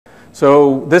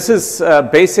So this is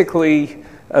basically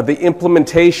the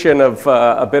implementation of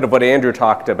a bit of what Andrew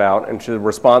talked about and the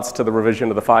response to the revision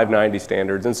of the 590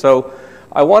 standards. And so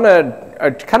I want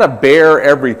to kind of bear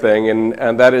everything,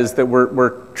 and that is that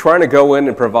we're trying to go in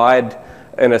and provide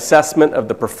an assessment of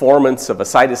the performance of a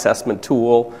site assessment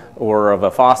tool or of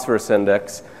a phosphorus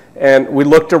index. And we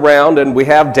looked around and we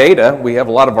have data. We have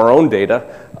a lot of our own data,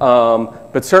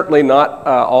 but certainly not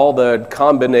all the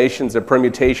combinations or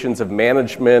permutations of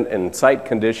management and site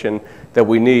condition that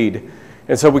we need.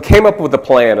 And so we came up with a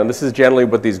plan, and this is generally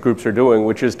what these groups are doing,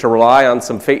 which is to rely on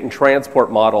some fate and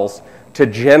transport models to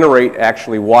generate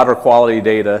actually water quality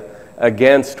data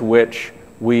against which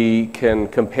we can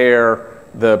compare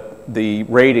the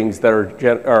ratings that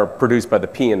are produced by the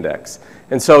P-index.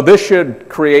 And so this should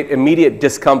create immediate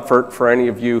discomfort for any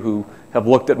of you who have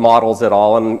looked at models at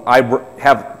all. And I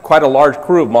have quite a large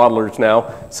crew of modelers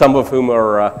now, some of whom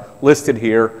are listed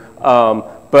here.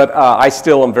 But I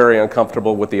still am very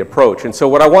uncomfortable with the approach. And so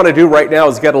what I want to do right now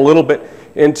is get a little bit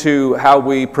into how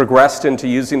we progressed into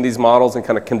using these models and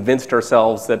kind of convinced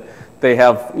ourselves that they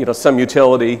have some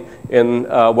utility in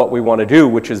what we want to do,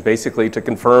 which is basically to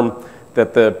confirm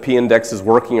that the P-index is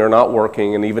working or not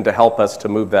working, and even to help us to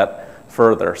move that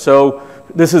further. So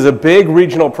this is a big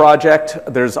regional project.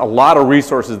 There's a lot of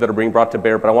resources that are being brought to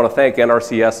bear, but I want to thank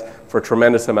NRCS for a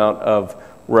tremendous amount of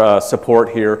support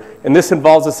here. And this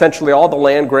involves essentially all the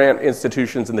land grant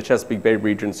institutions in the Chesapeake Bay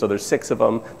region. So there's 6 of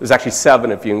them. There's actually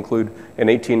 7 if you include an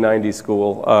 1890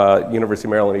 school, University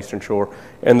of Maryland Eastern Shore,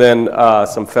 and then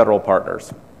some federal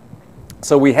partners.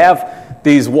 So we have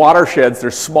these watersheds.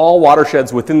 There's small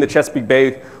watersheds within the Chesapeake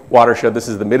Bay watershed. This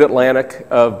is the mid-Atlantic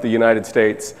of the United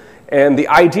States. And the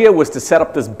idea was to set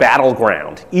up this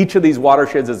battleground. Each of these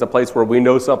watersheds is a place where we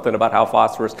know something about how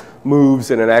phosphorus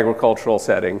moves in an agricultural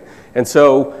setting. And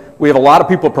so we have a lot of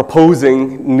people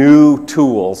proposing new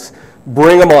tools.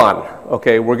 Bring them on.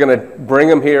 Okay, we're going to bring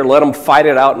them here, let them fight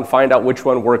it out and find out which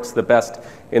one works the best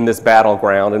in this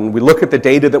battleground. And we look at the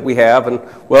data that we have, and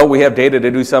well, we have data to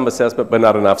do some assessment, but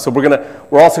not enough. So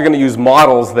we're also going to use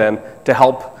models then to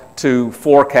help to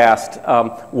forecast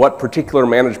what particular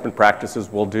management practices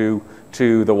will do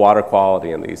to the water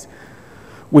quality in these.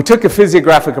 We took a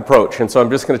physiographic approach, and so I'm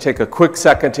just going to take a quick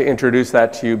second to introduce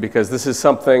that to you because this is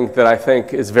something that I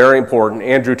think is very important.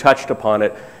 Andrew touched upon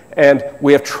it, and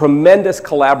we have tremendous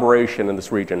collaboration in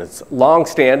this region. It's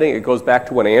long-standing. It goes back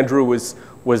to when Andrew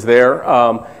was there,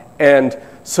 and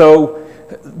so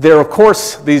there are, of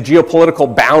course, these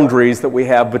geopolitical boundaries that we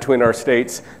have between our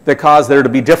states that cause there to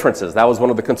be differences. That was one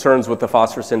of the concerns with the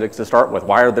phosphorus index to start with.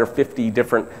 Why are there 50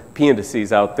 different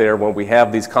P-indices out there when we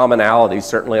have these commonalities,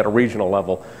 certainly at a regional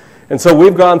level? And so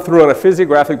we've gone through on a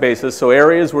physiographic basis, so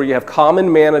areas where you have common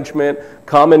management,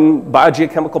 common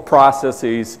biogeochemical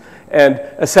processes, and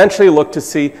essentially look to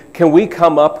see, can we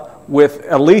come up with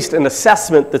at least an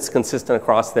assessment that's consistent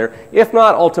across there, if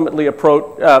not ultimately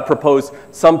propose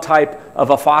some type of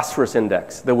a phosphorus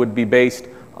index that would be based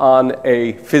on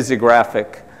a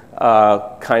physiographic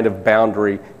kind of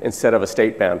boundary instead of a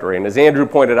state boundary. And as Andrew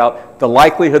pointed out, the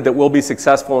likelihood that we'll be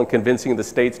successful in convincing the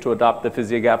states to adopt the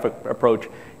physiographic approach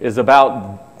is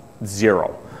about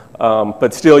 0.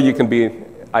 But still, you can be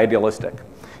idealistic.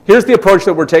 Here's the approach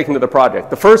that we're taking to the project.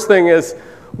 The first thing is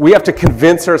we have to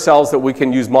convince ourselves that we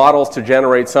can use models to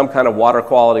generate some kind of water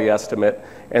quality estimate,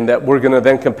 and that we're going to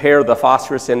then compare the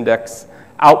phosphorus index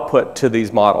output to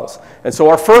these models. And so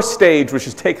our first stage, which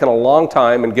has taken a long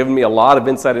time and given me a lot of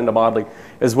insight into modeling,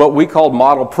 is what we call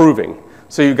model proving.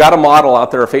 So you've got a model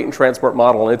out there, a fate and transport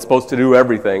model, and it's supposed to do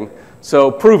everything.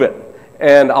 So prove it.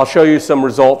 And I'll show you some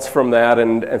results from that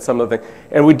and some of the things.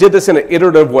 And we did this in an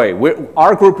iterative way.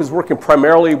 Our group is working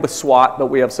primarily with SWOT, but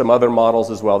we have some other models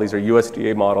as well. These are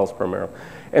USDA models primarily.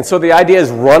 And so the idea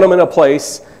is run them in a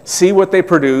place, see what they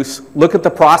produce, look at the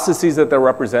processes that they're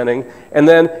representing, and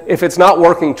then if it's not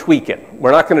working, tweak it. We're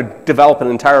not going to develop an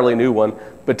entirely new one,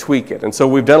 but tweak it. And so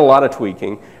we've done a lot of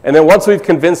tweaking. And then once we've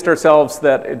convinced ourselves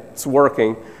that it's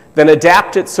working, then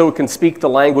adapt it so it can speak the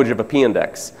language of a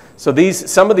P-index. So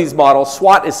some of these models,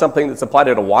 SWOT is something that's applied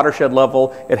at a watershed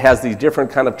level. It has these different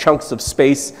kind of chunks of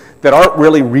space that aren't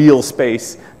really real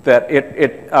space that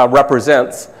it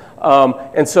represents.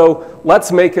 And so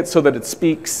let's make it so that it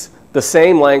speaks the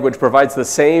same language, provides the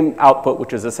same output,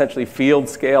 which is essentially field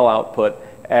scale output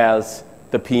as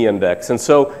the P-index. And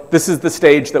so this is the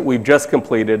stage that we've just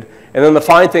completed. And then the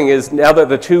fine thing is now that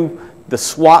the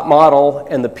SWOT model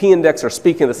and the P-index are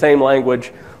speaking the same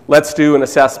language, let's do an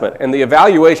assessment. And the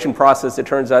evaluation process, it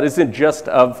turns out, isn't just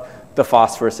of the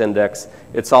phosphorus index,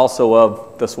 it's also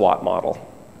of the SWOT model.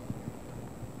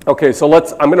 Okay, so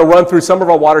I'm going to run through some of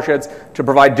our watersheds to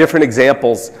provide different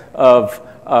examples of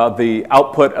the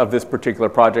output of this particular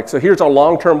project. So here's our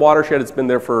long-term watershed. It's been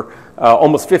there for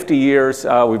almost 50 years.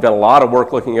 We've done a lot of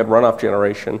work looking at runoff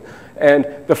generation. And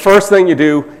the first thing you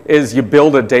do is you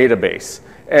build a database.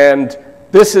 And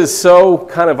this is so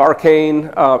kind of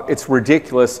arcane, it's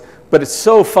ridiculous, but it's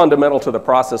so fundamental to the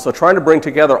process. So trying to bring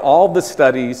together all the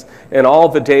studies and all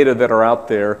the data that are out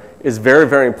there is very,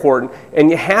 very important. And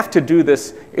you have to do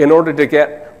this in order to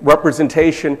get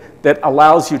representation that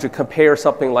allows you to compare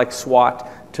something like SWOT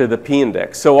to the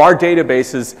p-index. So our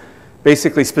database is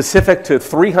basically specific to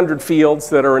 300 fields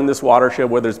that are in this watershed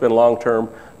where there's been long-term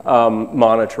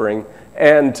monitoring.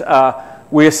 And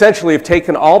we essentially have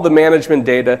taken all the management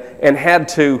data and had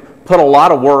to put a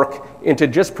lot of work into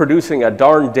just producing a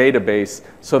darn database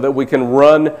so that we can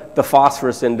run the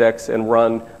phosphorus index and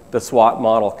run the SWOT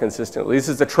model consistently. This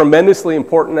is a tremendously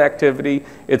important activity.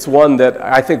 It's one that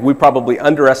I think we probably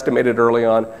underestimated early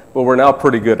on, but we're now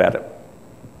pretty good at it.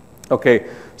 Okay,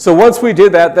 so once we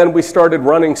did that, then we started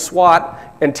running SWOT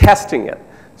and testing it.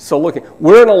 So looking,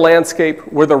 we're in a landscape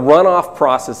where the runoff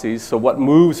processes, so what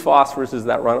moves phosphorus is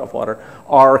that runoff water,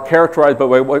 are characterized by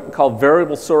what we call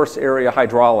variable source area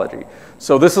hydrology.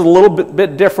 So this is a little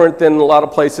bit different than a lot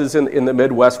of places in the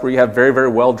Midwest where you have very, very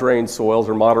well-drained soils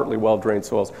or moderately well-drained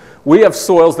soils. We have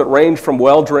soils that range from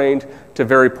well-drained to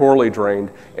very poorly drained.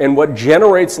 And what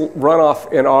generates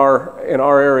runoff in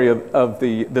our area of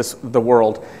the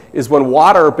world is when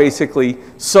water basically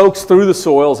soaks through the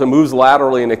soils and moves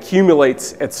laterally and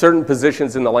accumulates at certain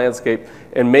positions in the landscape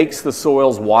and makes the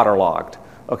soils waterlogged.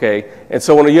 Okay, and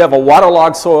so when you have a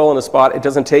waterlogged soil in a spot, it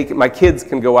doesn't take, my kids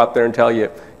can go out there and tell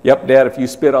you, yep, Dad, if you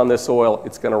spit on this soil,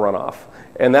 it's going to run off.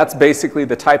 And that's basically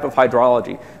the type of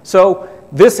hydrology. So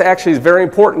this actually is very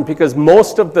important because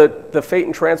most of the fate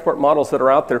and transport models that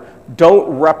are out there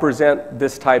don't represent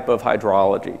this type of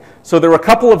hydrology. So there are a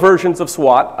couple of versions of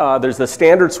SWOT. There's the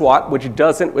standard SWOT, which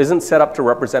isn't set up to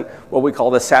represent what we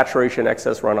call the saturation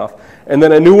excess runoff. And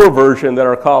then a newer version that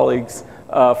our colleagues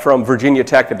from Virginia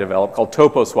Tech had developed called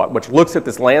Topo SWOT, which looks at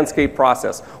this landscape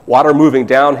process, water moving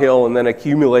downhill and then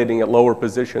accumulating at lower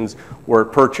positions where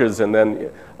it perches, and then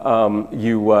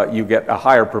you get a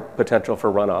higher potential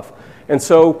for runoff. And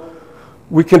so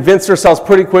we convinced ourselves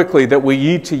pretty quickly that we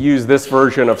need to use this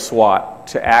version of SWOT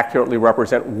to accurately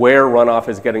represent where runoff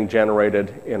is getting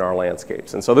generated in our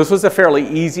landscapes. And so this was a fairly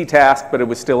easy task, but it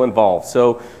was still involved.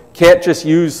 So can't just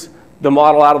use the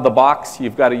model out of the box,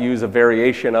 you've got to use a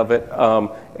variation of it,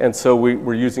 and so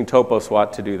we're using Topo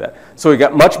SWOT to do that. So we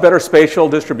got much better spatial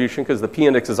distribution because the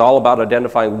p-index is all about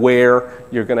identifying where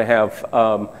you're going to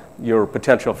have your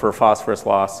potential for phosphorus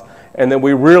loss. And then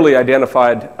we really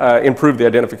improved the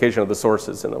identification of the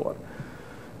sources in the water.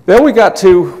 Then we got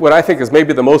to what I think is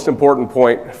maybe the most important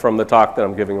point from the talk that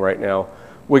I'm giving right now.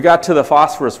 We got to the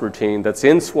phosphorus routine that's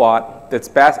in SWOT, that's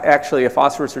actually a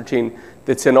phosphorus routine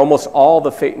that's in almost all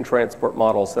the fate and transport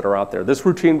models that are out there. This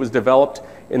routine was developed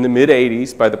in the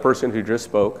mid-'80s by the person who just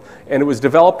spoke, and it was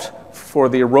developed for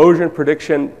the erosion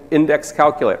prediction index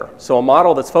calculator. So a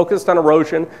model that's focused on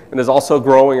erosion and is also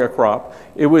growing a crop.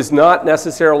 It was not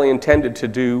necessarily intended to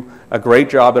do a great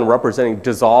job in representing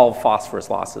dissolved phosphorus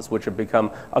losses, which have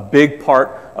become a big part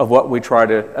of what we try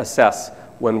to assess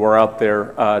when we're out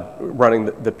there running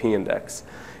the p-index.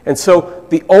 And so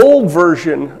the old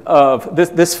version of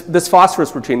this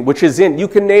phosphorus routine, which is you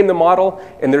can name the model,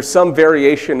 and there's some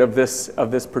variation of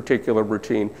this particular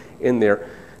routine in there,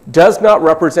 does not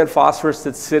represent phosphorus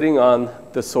that's sitting on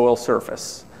the soil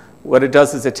surface. What it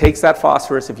does is it takes that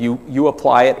phosphorus, if you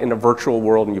apply it in a virtual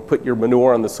world and you put your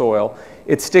manure on the soil,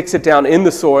 it sticks it down in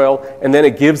the soil, and then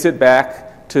it gives it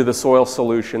back to the soil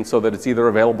solution so that it's either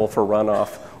available for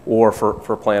runoff or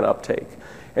for plant uptake.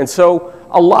 And so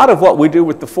a lot of what we do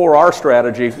with the 4R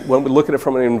strategy, when we look at it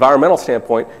from an environmental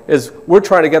standpoint, is we're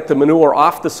trying to get the manure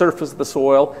off the surface of the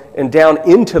soil and down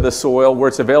into the soil where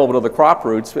it's available to the crop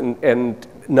roots and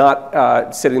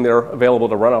not sitting there available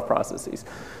to runoff processes.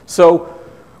 So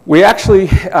we actually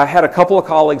had a couple of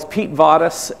colleagues, Pete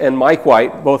Vadas and Mike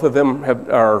White, both of them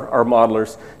are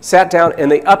modelers, sat down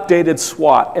and they updated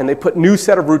SWOT and they put new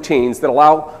set of routines that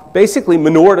allow basically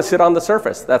manure to sit on the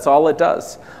surface. That's all it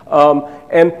does.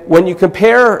 And when you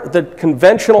compare the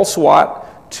conventional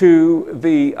SWOT to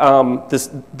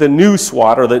the new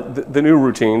SWOT or the new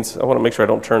routines, I want to make sure I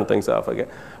don't turn things off again.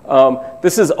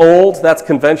 This is old, that's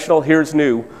conventional, here's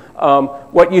new.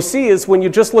 What you see is when you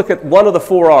just look at one of the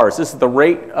 4Rs, this is the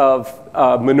rate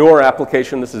of manure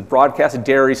application, this is broadcast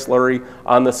dairy slurry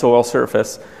on the soil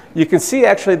surface. You can see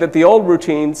actually that the old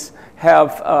routines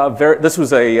have, this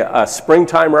was a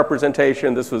springtime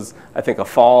representation, this was I think a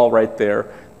fall right there.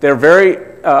 They're very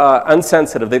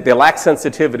unsensitive, they lack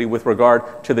sensitivity with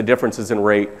regard to the differences in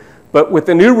rate. But with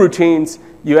the new routines,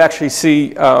 you actually see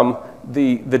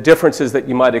the differences that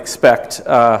you might expect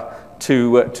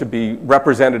to be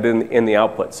represented in the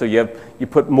output. So you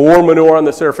put more manure on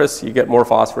the surface, you get more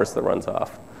phosphorus that runs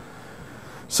off.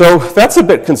 So that's a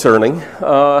bit concerning.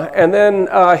 And then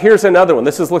here's another one.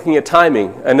 This is looking at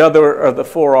timing, another of the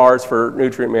 4 R's for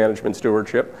nutrient management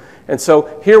stewardship. And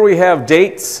so here we have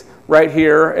dates right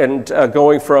here, and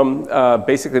going from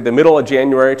basically the middle of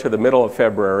January to the middle of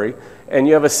February. And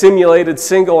you have a simulated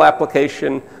single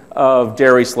application of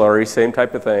dairy slurry, same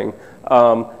type of thing,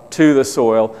 to the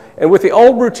soil. And with the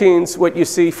old routines, what you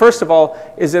see, first of all,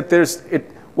 is that there's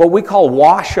what we call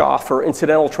wash-off or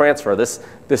incidental transfer,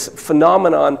 this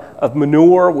phenomenon of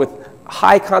manure with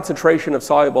high concentration of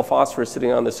soluble phosphorus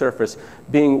sitting on the surface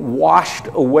being washed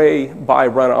away by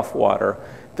runoff water,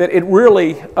 that it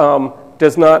really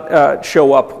does not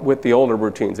show up with the older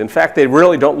routines. In fact, they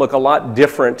really don't look a lot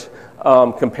different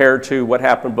compared to what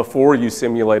happened before you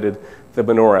simulated the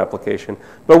manure application.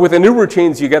 But with the new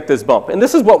routines, you get this bump. And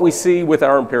this is what we see with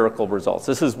our empirical results.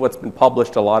 This is what's been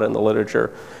published a lot in the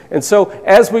literature. And so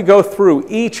as we go through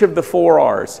each of the 4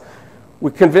 R's,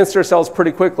 we convinced ourselves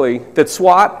pretty quickly that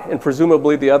SWOT and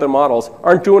presumably the other models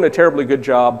aren't doing a terribly good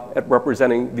job at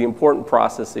representing the important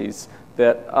processes,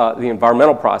 that the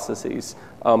environmental processes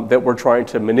that we're trying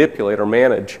to manipulate or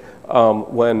manage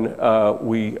when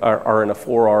we are in a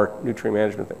 4R nutrient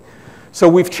management thing. So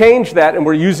we've changed that, and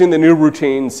we're using the new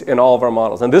routines in all of our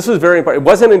models. And this was very important. It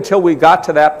wasn't until we got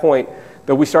to that point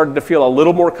that we started to feel a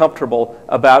little more comfortable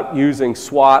about using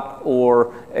SWOT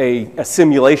or a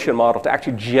simulation model to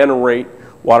actually generate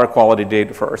water quality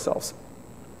data for ourselves.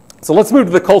 So let's move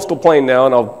to the coastal plain now,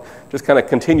 and I'll just kind of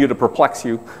continue to perplex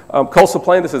you. Coastal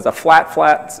plain, this is a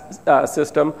flat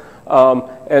system.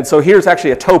 And so here's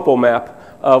actually a topo map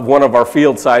of one of our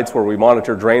field sites where we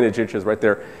monitor drainage ditches right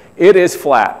there. It is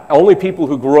flat. Only people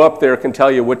who grew up there can tell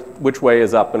you which way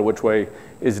is up and which way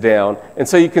is down. And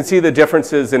so you can see the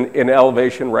differences in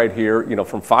elevation right here, you know,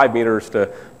 from 5 meters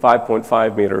to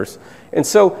 5.5 meters. And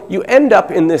so you end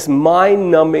up in this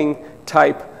mind-numbing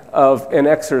type of an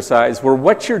exercise where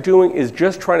what you're doing is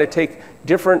just trying to take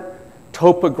different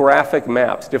topographic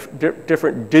maps,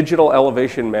 different digital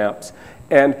elevation maps,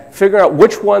 and figure out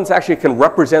which ones actually can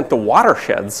represent the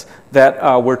watersheds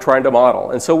that we're trying to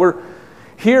model. And so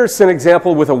here's an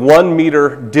example with a 1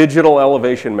 meter digital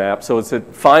elevation map. So it's the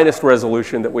finest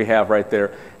resolution that we have right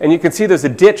there. And you can see there's a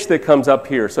ditch that comes up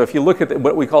here. So if you look at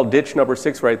what we call ditch number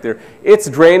 6 right there, its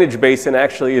drainage basin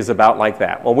actually is about like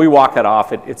that. When we walk it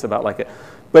off, it's about like it.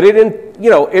 But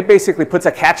it basically puts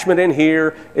a catchment in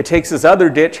here. It takes this other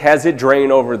ditch, has it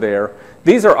drain over there.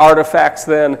 These are artifacts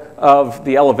then of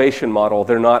the elevation model.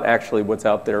 They're not actually what's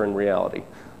out there in reality.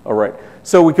 All right.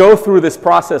 So we go through this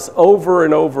process over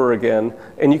and over again,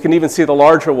 and you can even see the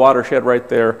larger watershed right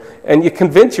there. And you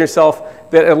convince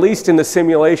yourself that, at least in the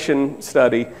simulation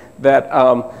study, that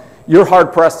you're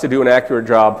hard-pressed to do an accurate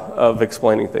job of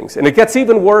explaining things. And it gets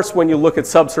even worse when you look at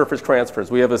subsurface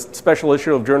transfers. We have a special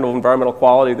issue of Journal of Environmental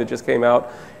Quality that just came out,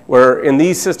 where in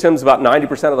these systems, about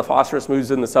 90% of the phosphorus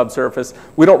moves in the subsurface.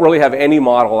 We don't really have any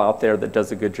model out there that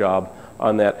does a good job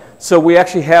on that. So we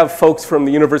actually have folks from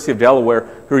the University of Delaware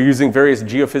who are using various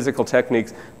geophysical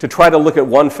techniques to try to look at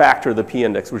one factor, the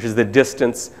p-index, which is the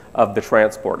distance of the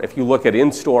transport. If you look at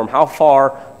in-storm, how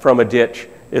far from a ditch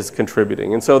is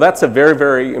contributing. And so that's a very,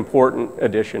 very important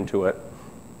addition to it.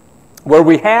 Where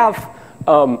we have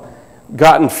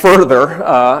gotten further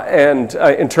and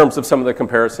in terms of some of the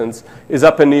comparisons is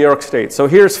up in New York State. So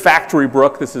here's Factory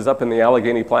Brook. This is up in the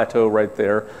Allegheny Plateau right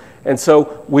there. And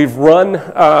so we've run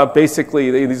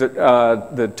basically these are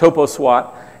the topo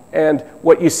SWOT. And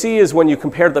what you see is when you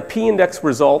compare the p-index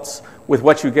results with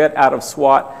what you get out of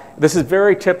SWOT, this is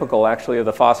very typical actually of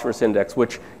the phosphorus index,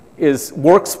 which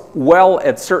works well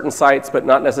at certain sites, but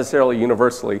not necessarily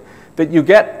universally, that you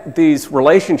get these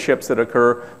relationships that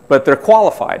occur, but they're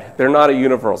qualified. They're not a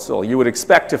universal. You would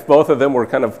expect if both of them were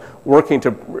kind of working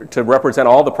to represent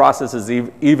all the processes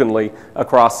evenly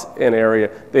across an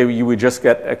area, you would just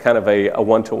get a kind of a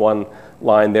one-to-one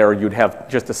line there. You'd have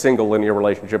just a single linear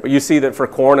relationship. But you see that for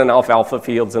corn and alfalfa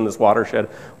fields in this watershed,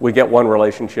 we get one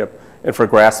relationship, and for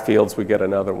grass fields, we get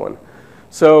another one.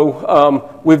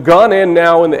 So we've gone in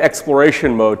now in the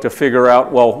exploration mode to figure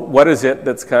out, well, what is it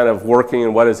that's kind of working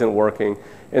and what isn't working.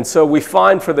 And so we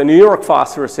find for the New York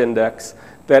phosphorus index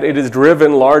that it is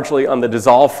driven largely on the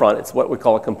dissolve front. It's what we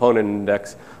call a component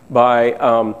index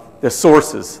by the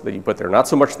sources that you put there, not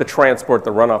so much the transport,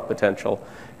 the runoff potential.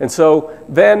 And so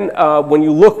then when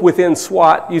you look within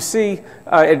SWOT, you see,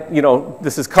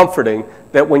 this is comforting,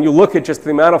 that when you look at just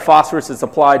the amount of phosphorus that's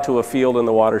applied to a field in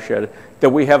the watershed, that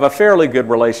we have a fairly good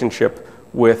relationship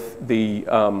with the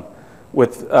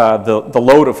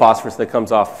load of phosphorus that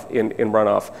comes off in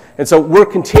runoff. And so we're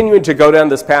continuing to go down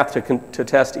this path to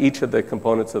test each of the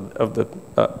components of the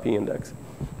P index.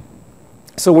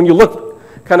 So when you look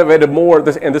kind of at it more,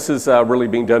 and this is really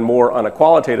being done more on a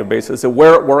qualitative basis, and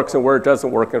where it works and where it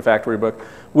doesn't work in factory book,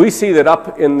 we see that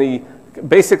up in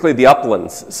basically the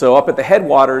uplands, so up at the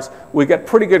headwaters, we get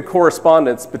pretty good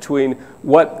correspondence between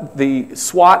what the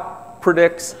SWOT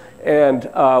predicts and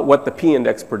what the P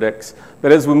index predicts.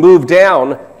 But as we move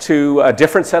down to a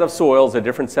different set of soils, a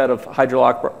different set of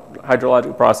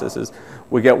hydrologic processes,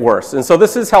 we get worse. And so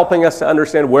this is helping us to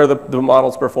understand where the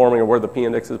model's performing and where the P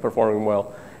index is performing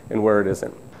well and where it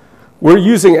isn't. We're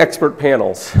using expert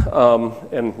panels,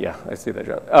 and yeah, I see that,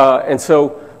 John. And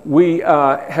so we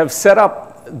have set up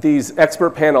these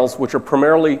expert panels, which are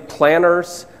primarily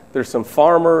planners. There's some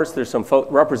farmers, there's some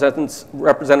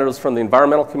representatives from the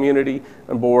environmental community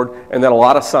on board, and then a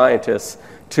lot of scientists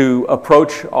to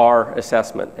approach our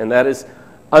assessment. And that is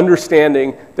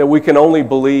understanding that we can only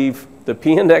believe the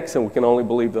P index and we can only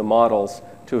believe the models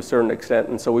to a certain extent.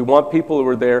 And so we want people who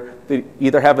are there that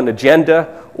either have an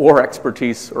agenda or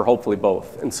expertise, or hopefully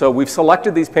both. And so we've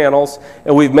selected these panels,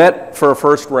 and we've met for a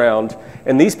first round.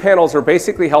 And these panels are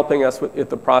basically helping us with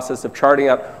the process of charting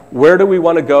out where do we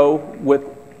want to go with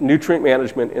nutrient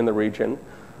management in the region,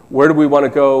 where do we want to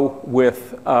go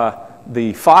with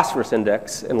the phosphorus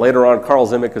index, and later on Carl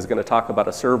Zimick is going to talk about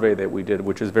a survey that we did,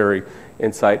 which is very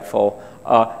insightful.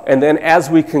 And then as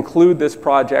we conclude this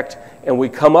project and we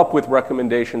come up with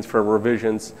recommendations for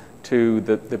revisions to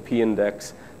the P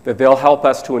index, that they'll help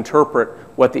us to interpret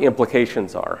what the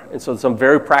implications are. And so some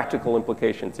very practical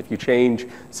implications. If you change,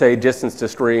 say, distance to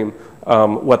stream,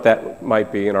 what that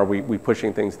might be, and are we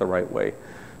pushing things the right way?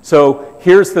 So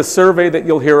here's the survey that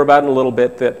you'll hear about in a little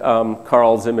bit that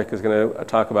Carl Zimick is going to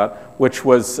talk about, which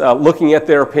was looking at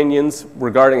their opinions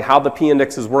regarding how the P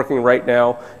index is working right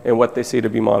now and what they see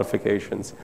to be modifications.